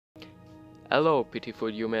Hello,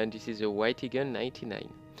 beautiful human. This is a White Eagle 99.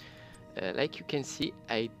 Like you can see,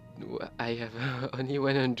 I have only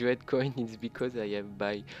 100 coins. It's because I have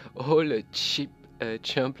buy all a cheap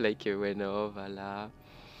chump like Reno, Vala,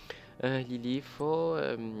 Lily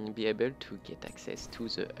for be able to get access to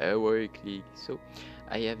the heroic league. So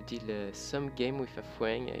I have deal some game with a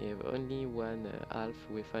friend. I have only one half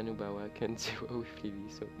with Anubawak and 0 with Lily.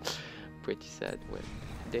 So pretty sad. Well,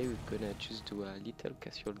 today we're gonna just do a little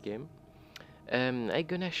casual game. I'm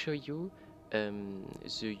gonna show you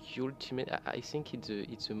the ultimate. I think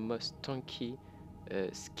it's the most tanky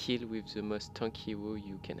skill with the most tanky hero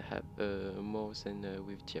you can have, more than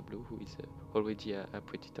with Diablo, who is already a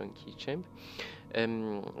pretty tanky champ.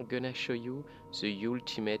 I'm gonna show you the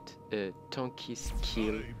ultimate tanky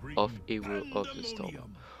skill of Hero of the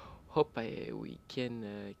Storm. Hope we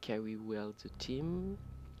can carry well the team.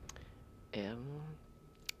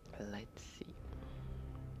 Let's see.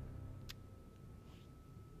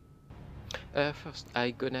 First,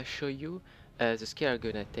 I'm gonna show you the skill I'm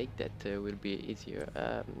gonna take that will be easier.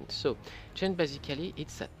 So, Chen basically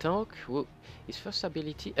it's a tank who his first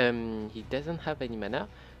ability he doesn't have any mana.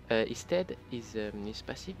 Instead, his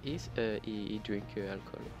passive is he drink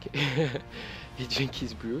alcohol. Okay, he drink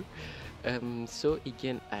his brew. So he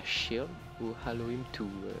gain a shield who allow him to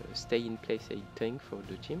stay in place a tank for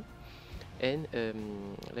the team, and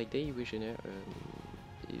like they regenerate.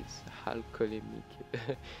 Is alcoholemic.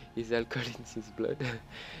 Is alcohol in his blood.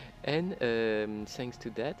 And thanks to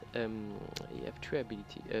that, he have three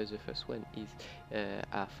abilities. The first one is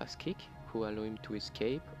a fast kick, who allow him to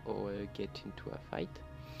escape or get into a fight.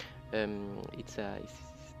 It's a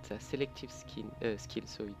selective skill,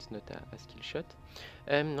 so it's not a skill shot.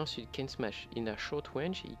 Also, you can smash in a short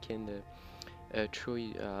range. He can throw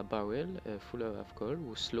a barrel full of alcohol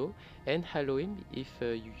or slow, and allow him, if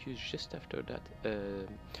you use just after that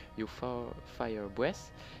your fire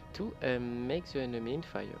breath, to make the enemy in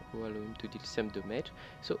fire, or allow him to deal some damage.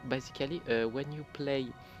 So basically, when you play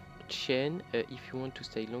Chen, if you want to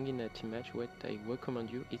stay long in a team match, what I recommend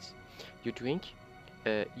you is you drink,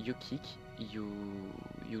 you kick,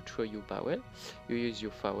 you throw your barrel, you use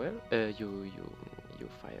your fire, your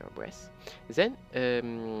fire breath, then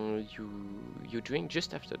you drink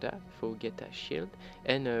just after that for get a shield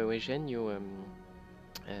and regen your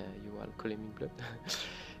alcohol in blood.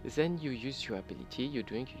 Then you use your ability, you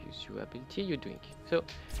drink, you use your ability, you drink. So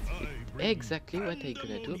exactly what I'm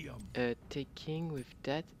gonna do. Taking with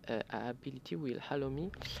that ability will allow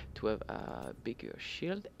me to have a bigger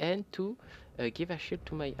shield and to give a shield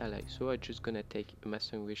to my ally. So I'm just gonna take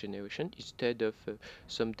master regeneration instead of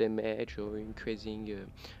some damage or increasing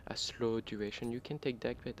a slow duration. You can take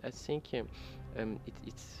that, but I think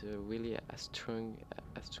it's really a strong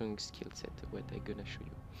skill set. What I'm gonna show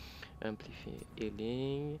you. Amplify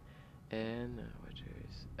healing and what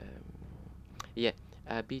is yeah,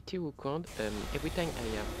 ability wukong. Every time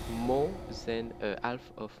I have more than half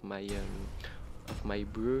of my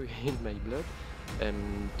brew in my blood,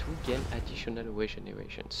 to gain additional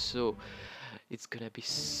regeneration. So it's gonna be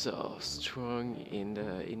so strong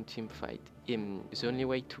in team fight. The only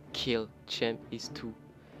way to kill champ is to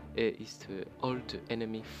all the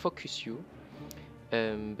enemy focus you,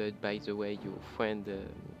 but by the way your friend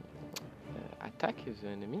attack the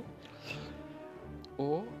enemy,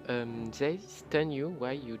 or they stun you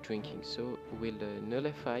while you're drinking, so will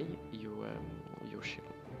nullify your shield.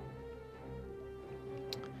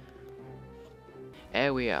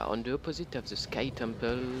 Here we are on the opposite of the Sky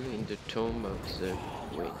Temple in the tomb of the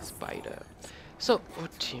Wind Spider. So, our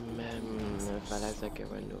team,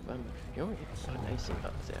 Valazakara, Nova, Mafion, I see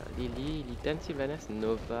there, Lily, Litan, Sylvanas,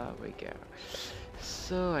 Nova, Rhaegar.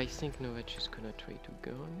 So, I think Nova just gonna try to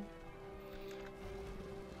go on.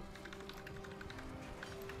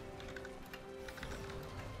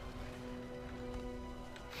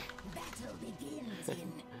 Battle begins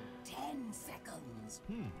in 10 seconds.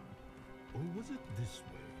 Or was it this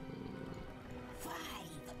way? 5,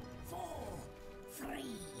 4, 3,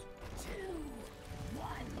 2, 1.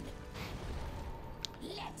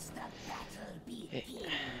 Let the battle begin.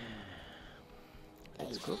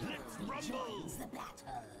 Let's go. Joins the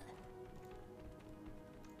battle.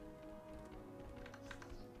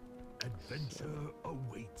 Adventure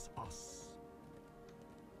awaits us.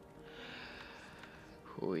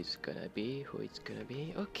 Who is gonna be? Who is gonna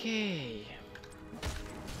be? Okay.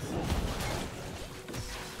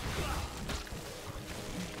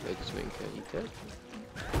 Let's drink a little.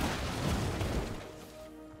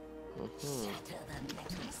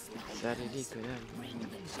 That is gonna make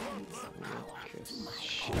us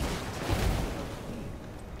shit.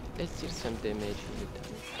 Let's deal some damage in the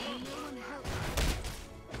time.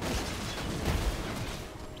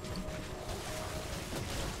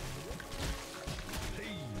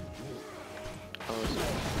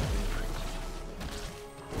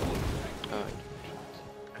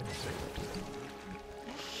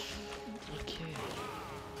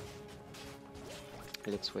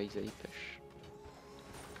 Let's wait the push.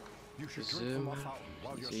 You should drink from a The fountain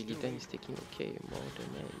while you're Illidan still is taking okay more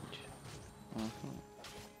damage.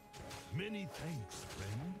 Many thanks,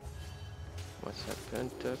 friend. What's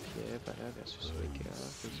happened top here? Vala versus Wigger.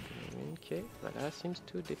 Who's gonna win? Okay, Vala seems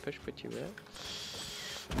to push pretty well.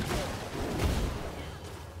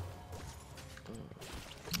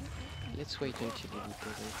 Let's wait until he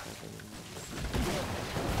doesn't have any.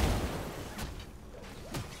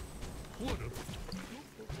 What a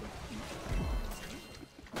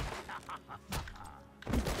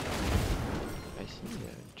I think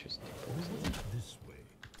they're just deposing. this way.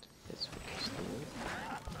 Let's focus here.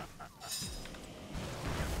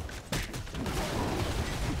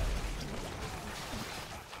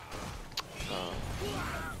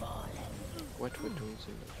 What we're doing is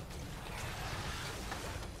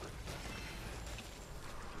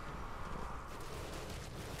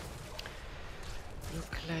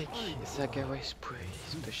look like Zagawa is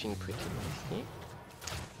pushing pretty nicely.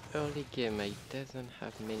 Early game, he doesn't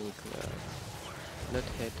have many gloves. Not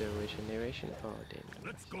had the regeneration. Oh damn.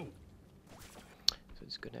 Let's go. So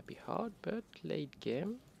it's gonna be hard, but late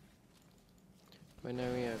game. When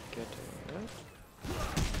we have got enough.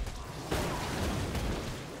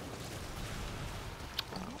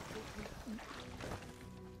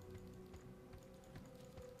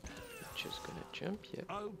 Just gonna jump, yeah.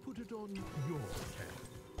 I'll put it on your head.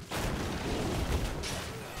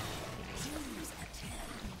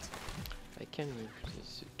 I can move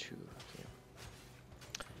these two here.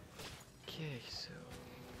 Okay, so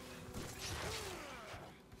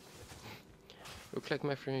look like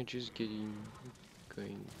my friend is just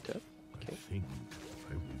going up. Okay. I think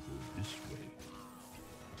I will go this way.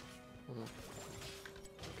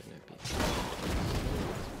 Gonna be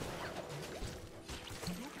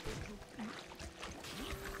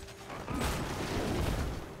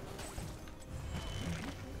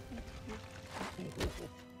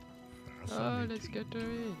oh, let's get her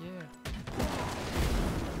in, yeah.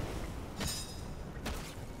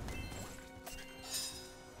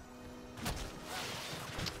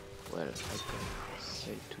 Well, I can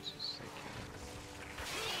say to the second.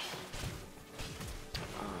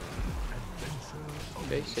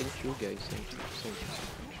 Okay, thank you guys, thank you so much.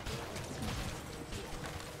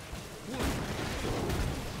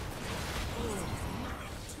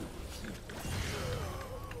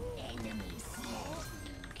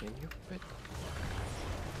 Can you put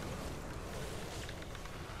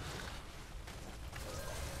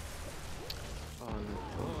on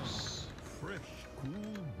boss? Fresh, cool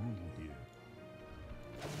brew here.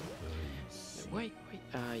 Wait,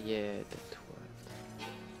 ah yeah, that one.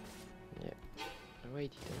 Yeah. Why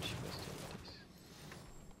didn't she was doing this?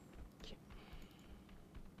 Okay.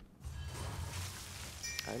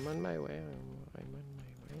 I'm on my way, I'm on my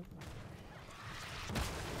way.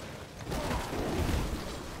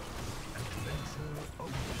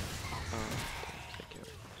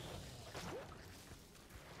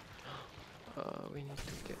 We need to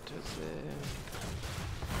get to there.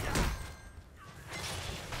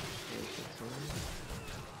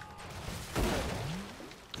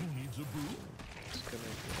 Who needs a brew? It's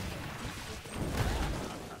gonna be.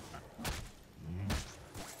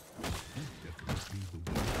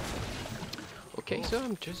 Okay, so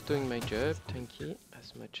I'm just doing my job, tanky,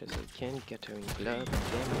 as much as I can, gathering blood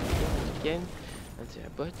again, and there are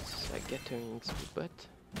bots, I gathering speed bot,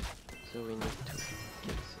 so we need to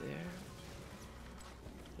get there.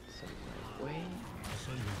 It's on my way.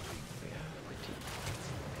 We are pretty.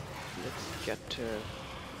 Let's get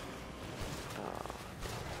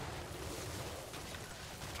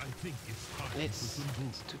I think it's time let's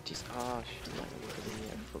do this. Ah, shit, no, I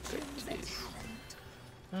forgot this.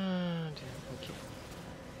 Ah, damn, okay.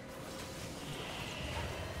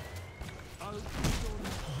 I'll put on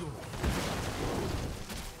your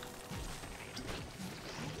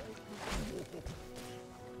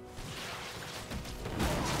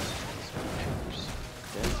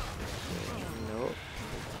No, I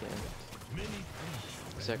can't.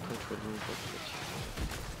 They're controlling the switch.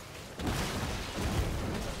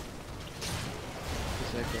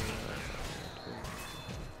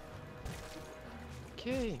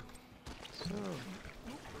 Okay, so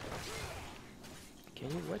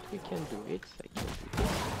what we can do is I can do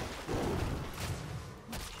this.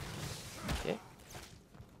 Okay.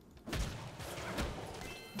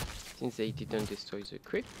 Since they didn't destroy the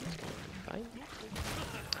crypt, it's gonna be fine.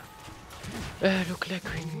 Look like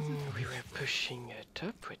we were pushing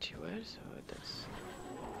top pretty well, so that's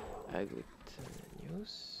a good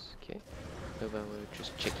news. Okay, Nova we're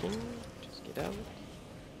just checking, just get out,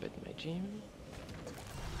 but my gym.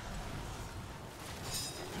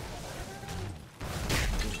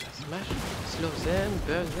 slow them,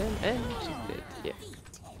 burn them, and she's dead. Yeah.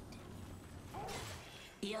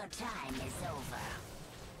 Your time is over.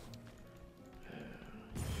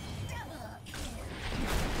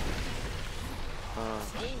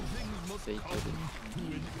 They did it.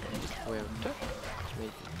 Well done,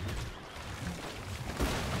 maybe.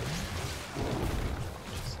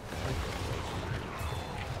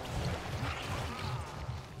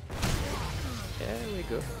 There we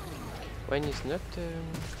go. One is not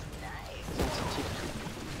sensitive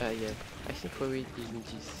to. Yeah. I think for it in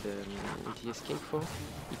this the escape form,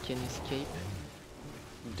 he can escape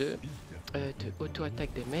the auto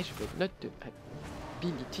attack damage, but not the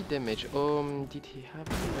ability damage. Did he have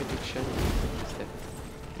a reduction?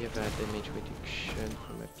 We have a damage reduction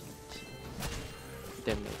from ability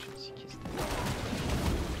damage.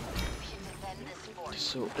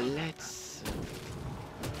 So let's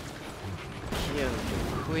kill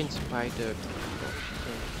the Queen Spider before she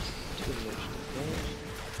can too much damage.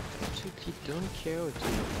 Absolutely don't care what to do.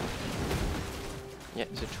 Yeah,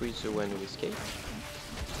 the tree is the one who escaped.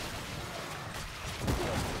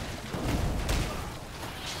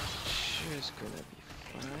 Just gonna be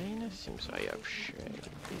fine. Seems I have shred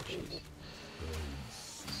bitches.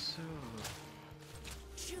 So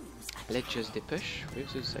let's just depush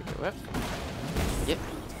with the Sakura. Yep.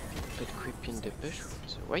 But creeping the bush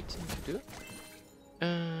is the right thing to do.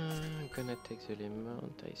 I'm gonna take the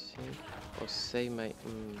element, I think. Or say my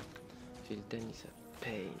Vildan is a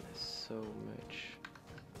pain so much.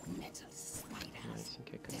 I think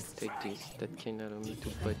I can take this. That can allow me to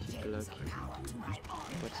body block.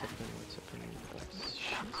 What's happening? Oh,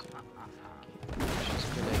 shit. Okay. I'm just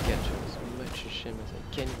gonna catch as much shame as I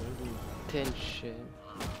can. Only 10 shame.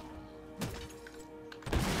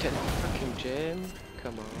 10 fucking gem.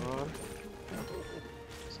 Come on.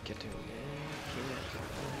 Scattering there.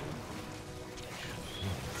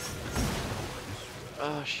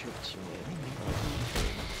 Oh, shoot, man.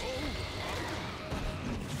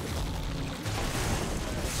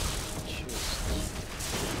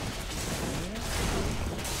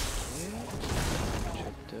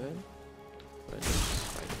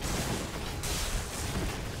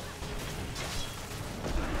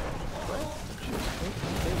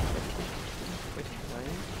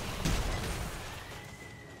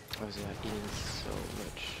 They are eating so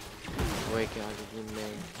much. Regularly,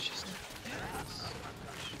 man, just so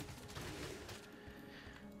much.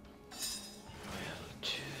 Well,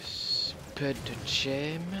 just put the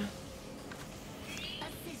gem.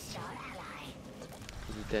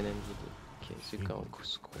 Done and did it. Okay, it's the gang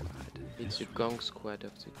squad. It's the gang squad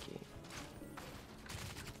of the game.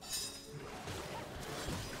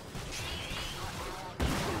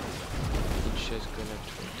 It's just gonna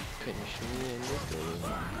try to punish me and it's doing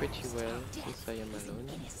pretty well since I am alone.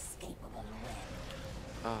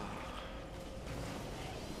 Ah.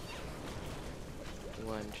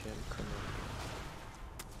 One gem, come on.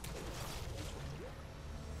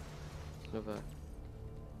 Nova.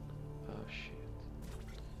 Oh shit.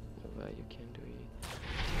 Nova, you can do it.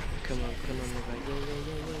 Come on, Nova.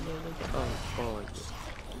 Yeah. Oh,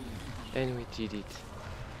 yeah. And we did it.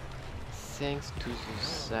 Thanks to the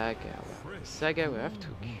Saga. Saga we have to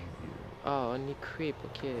kill. Oh, only creep,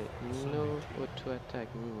 okay. No auto attack.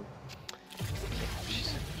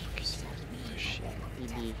 She's focusing on the shit.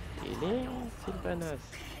 Healing, Sylvanas.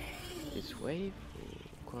 This wave, we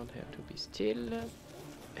want her to be still.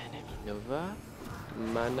 Enemy Nova.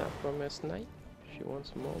 Mana from her snipe. She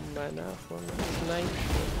wants more mana from her snipe.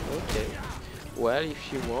 Okay. Well, if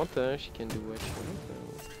she wants, she can do what she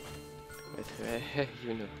wants. But,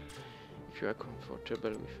 you know. If you are comfortable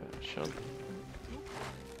with a champ,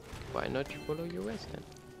 why not you follow your west then?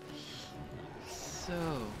 So,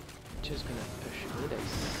 just gonna push it, I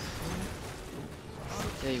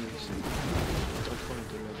stay with you. Don't want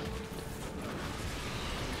to know.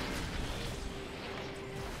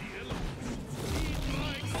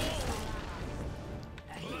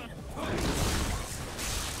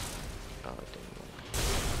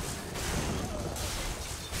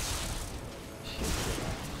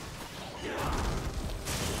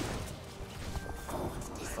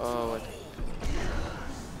 Oh, what?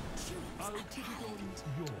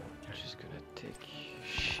 Just gonna take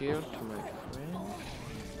shield to my friend.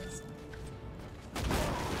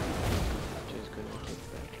 Just gonna get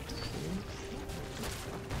back at him.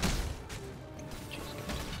 Just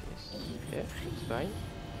gonna do this. Yeah, it's fine.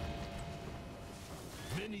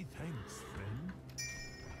 Many thanks, friend.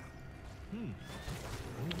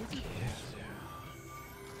 Okay.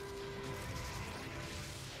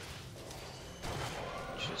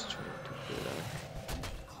 Just trying to block.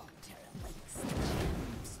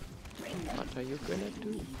 What are you gonna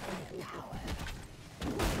do?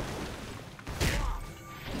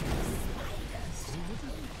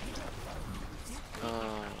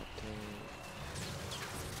 Oh, dang.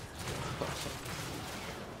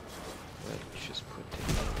 Well, just protect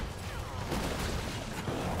me.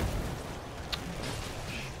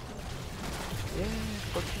 Yeah,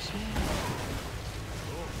 focus me.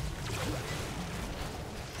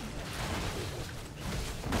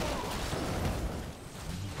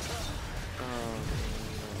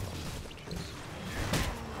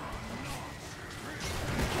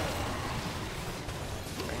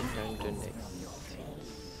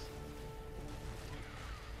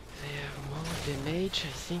 Damage, I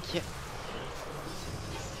think, yeah.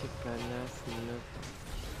 Siplanas, not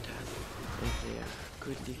that. And they are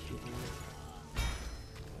good defeating.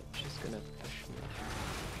 Just gonna push me.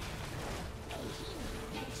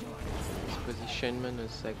 This positionment of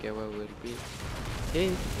Sagawa will be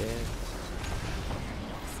his death.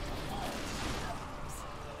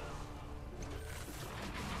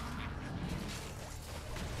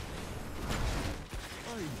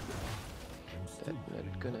 That's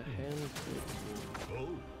not gonna handle.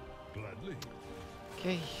 Oh, gladly.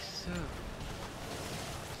 Okay, so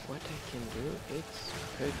what I can do, it's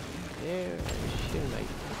put there and shield my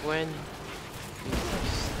friend.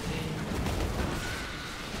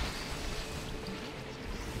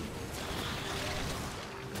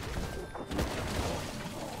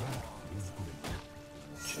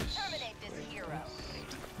 Just Terminate this hero.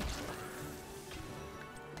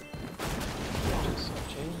 Just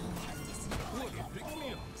change.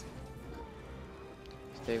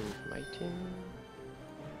 Stay with my team.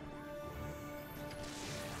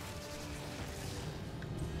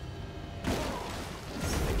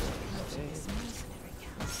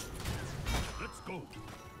 Let's go.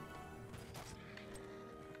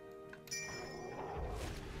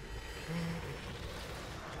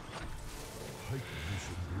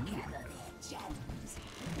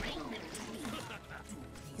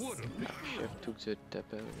 What a big Chef took the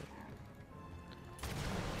double.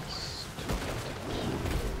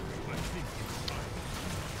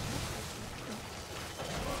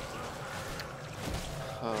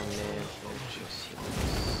 Oh man, they're just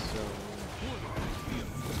so.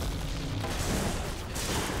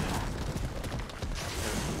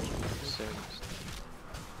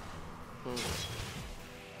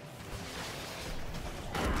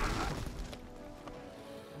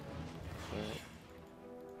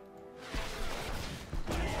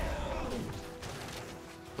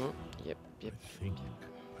 Yep. I think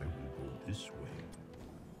I will go this way.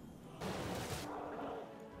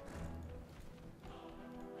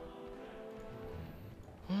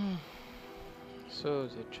 So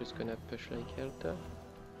they're just gonna push like hell though.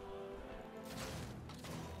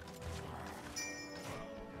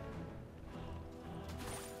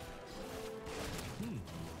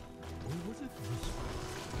 Or was it this way?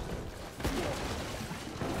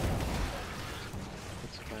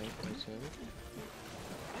 It's fine, presume.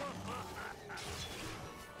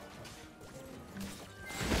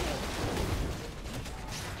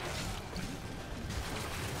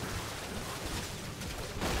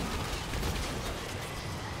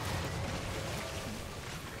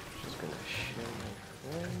 Just gonna share my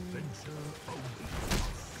friend. Adventure over.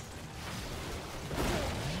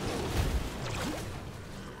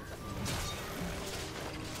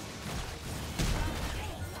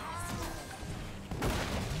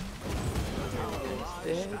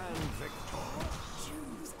 Dead.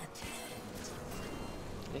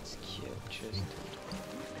 Let's kill just.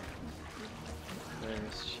 Where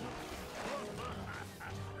is she?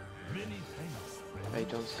 Many thanks, friend. I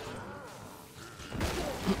don't see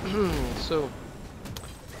her. So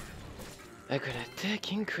I could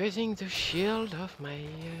attack, increasing the shield of my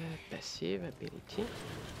passive ability.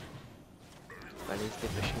 While he's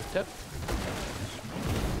pushing top.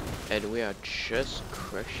 And we are just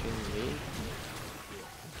crushing me.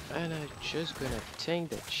 And I'm just gonna tank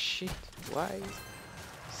that shit. Why?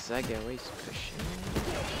 Sagawa is pushing me.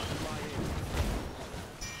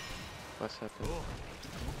 What's happened?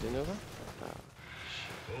 De Nova? Ah,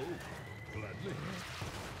 shit. Oh, gladly.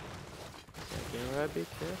 Sagawa, be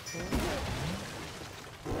careful.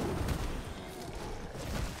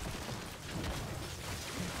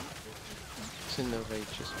 De Nova is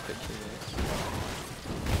just pushing us.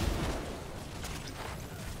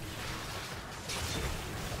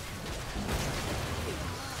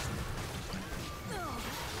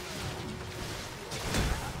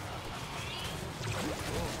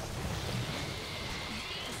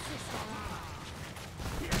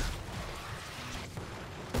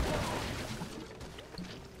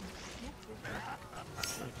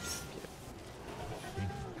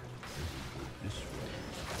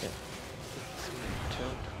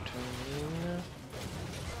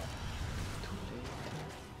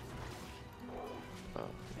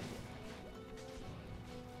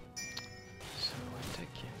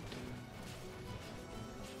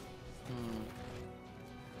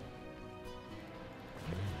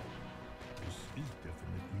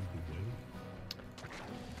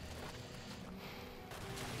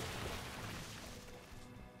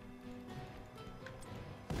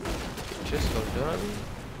 just hold on.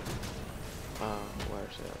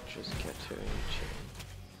 Where's that? Just capturing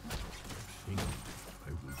chain.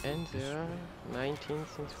 And there are 19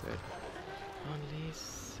 since we're only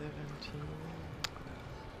 17.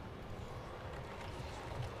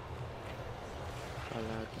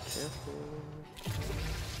 Voila, be careful.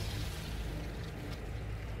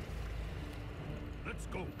 Let's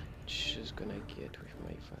go. Just gonna get with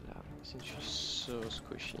my Vala since she's so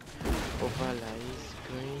squishy. Oh, Vala is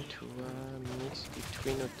going to mix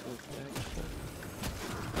between auto attack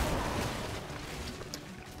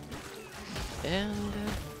and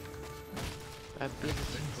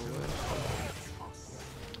ability power.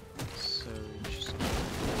 So just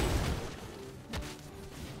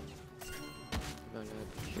Vala, be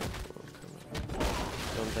careful. Come on,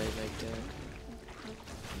 don't die like that.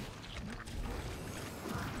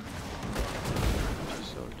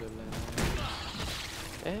 The light.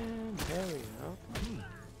 And there we are.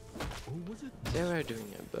 Or was it? They were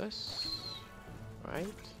doing a bus,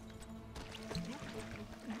 right?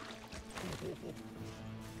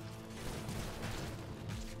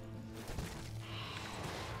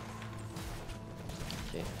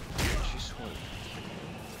 Okay, just one.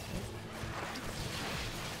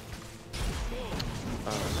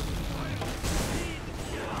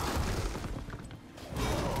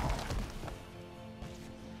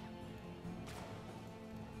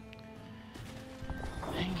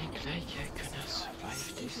 Like I cannot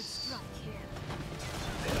survive this.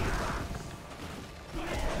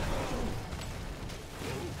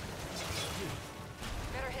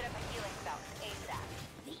 Better hit up a healing spell ASAP.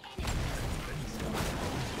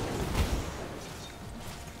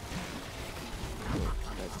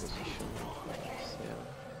 The Bad position. Yeah.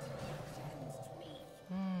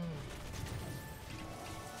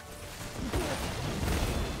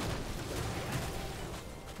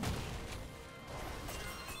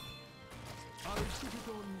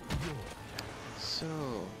 So,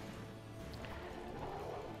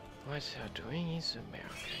 what they're doing is a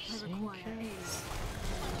miracle, I think.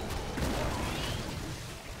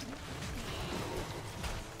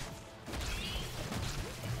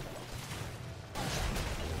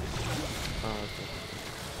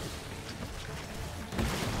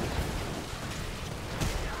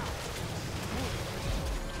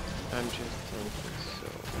 I'm just thinking so.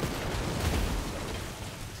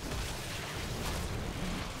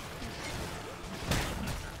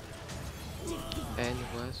 And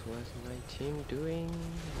what was my team doing?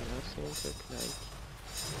 Nothing looked like.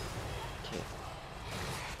 Okay.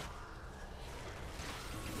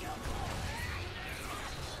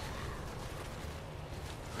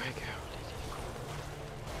 Regularly.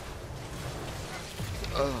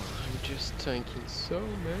 Oh, I'm just tanking so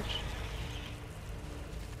much.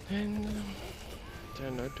 And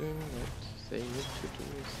they're not doing what they need to do, I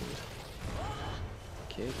think.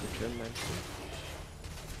 Okay, good job, man.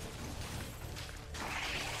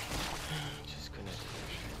 Just gonna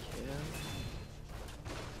dash here.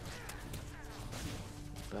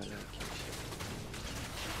 But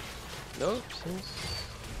nope, since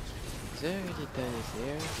they already done is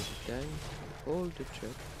there, they've done all the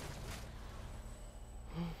job.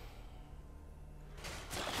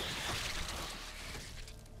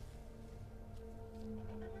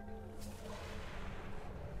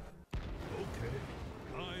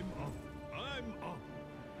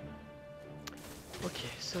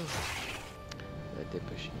 Okay, so they're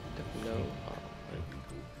pushing it up now.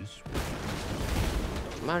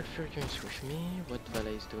 Malfurious with me. What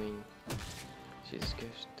Vala is doing? She's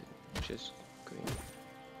just going.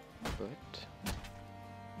 But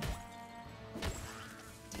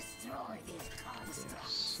destroy these there's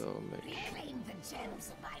constructs. so much. Reclaim the gems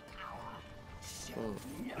of my power. Show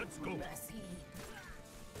no Let's go. mercy.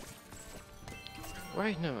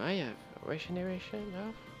 Right now I have a regeneration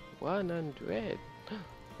of 100.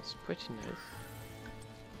 That's pretty nice.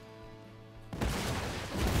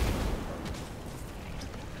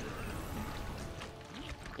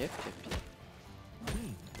 Yep.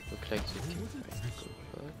 Look like the team fight go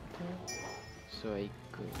bottom. So I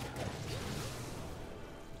go.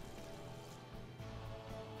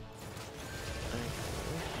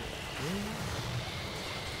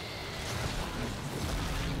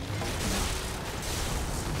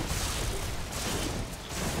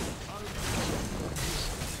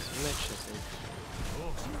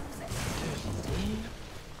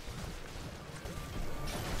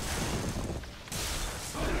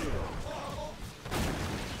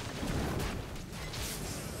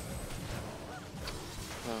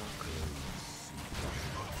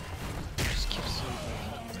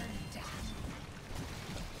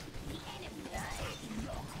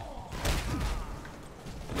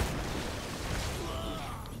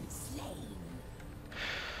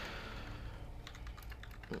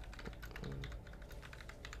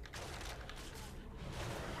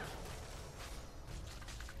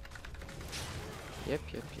 Yep,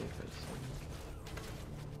 I see.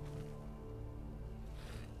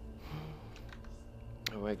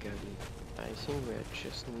 Oh my god, I think we're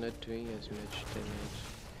just not doing as much damage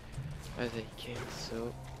as I can,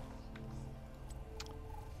 so...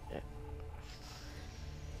 Yeah.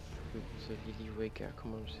 The Lily Waker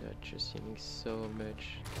commands are just healing so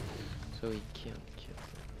much, so he can't kill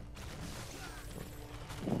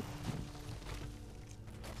them.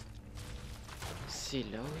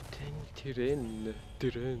 Silhouette and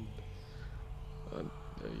Tyrann. And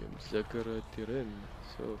I am Zakara Tyrann,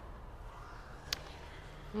 so...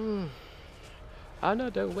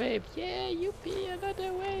 Another wave! Yeah, yuppie!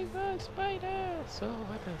 Another wave! Spider! So,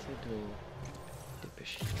 what else are doing? The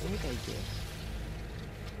pushing, I guess.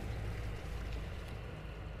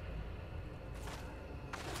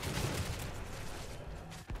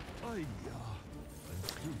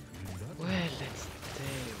 Well, let's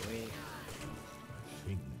stay away.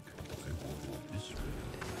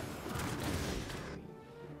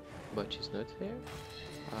 But she's not there?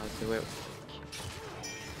 They were...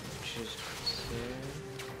 Just there.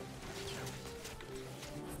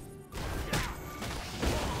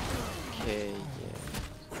 Okay, yeah.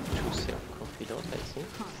 Too self-confident, I think.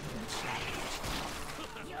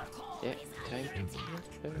 Yeah, time to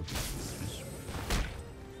kill her.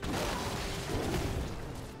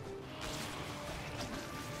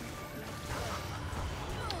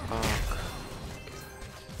 Oh,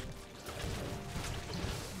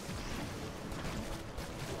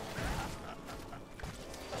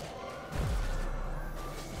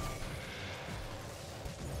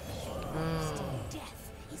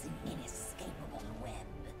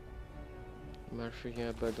 Marshall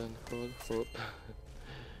abandoned all hope.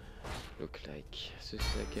 Look like the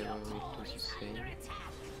Sagara will do the same.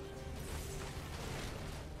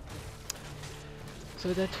 So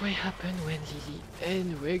that will happen when Lily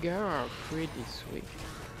and Vega are free this week.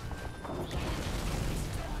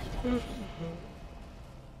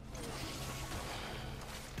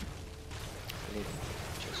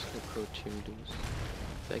 Just look how Tim does.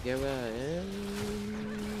 Sagara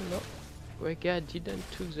no. Vega didn't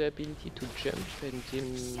took the ability to jump and deal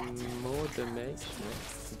more damage, no,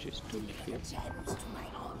 just took here.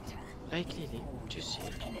 Like Lily, just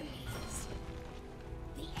here.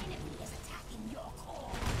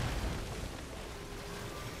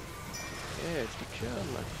 Yeah, good job,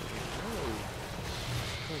 my friend. Oh,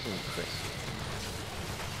 that was impressive.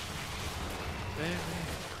 Very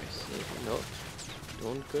impressive. No,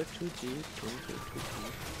 don't go too deep, don't go too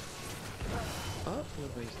deep. Oh,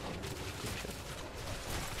 nobody's there. Good job.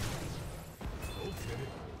 Okay,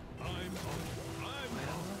 I'm on.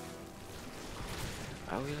 Well,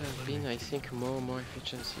 I will have been, I think, more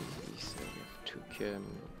efficiency if I took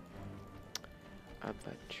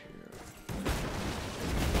aperture.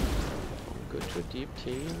 Don't go too deep,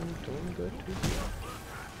 team. Don't go too deep.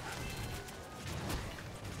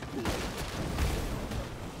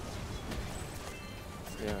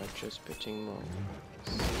 Yeah, just putting more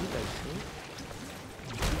seed, I think.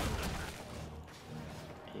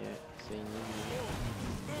 Yeah, they need me.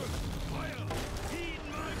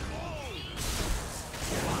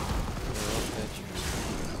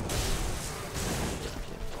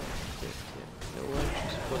 No one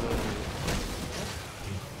just follow me.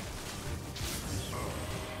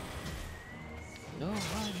 No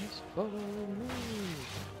one is following me.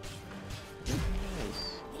 Nice.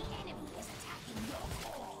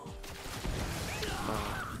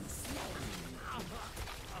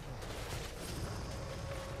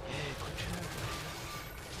 Yeah, good job.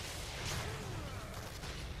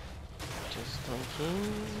 Just tanking.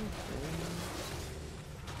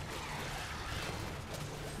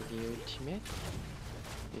 The ultimate.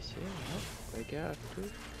 This here, no? Regard to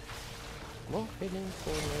more feeling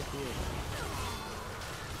for my dear.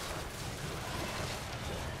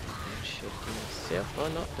 Shield myself. Oh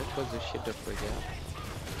no, that was the shield of Regard.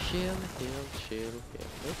 Shield, heal, shield, heal.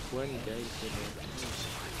 Not one guy is there.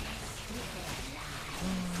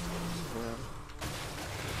 Well,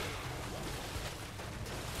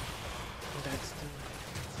 that's the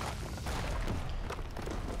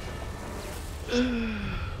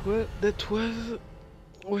well, that was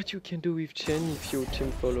what you can do with Chen if your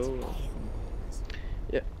team follow.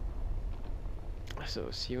 Yeah. So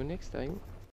see you next time.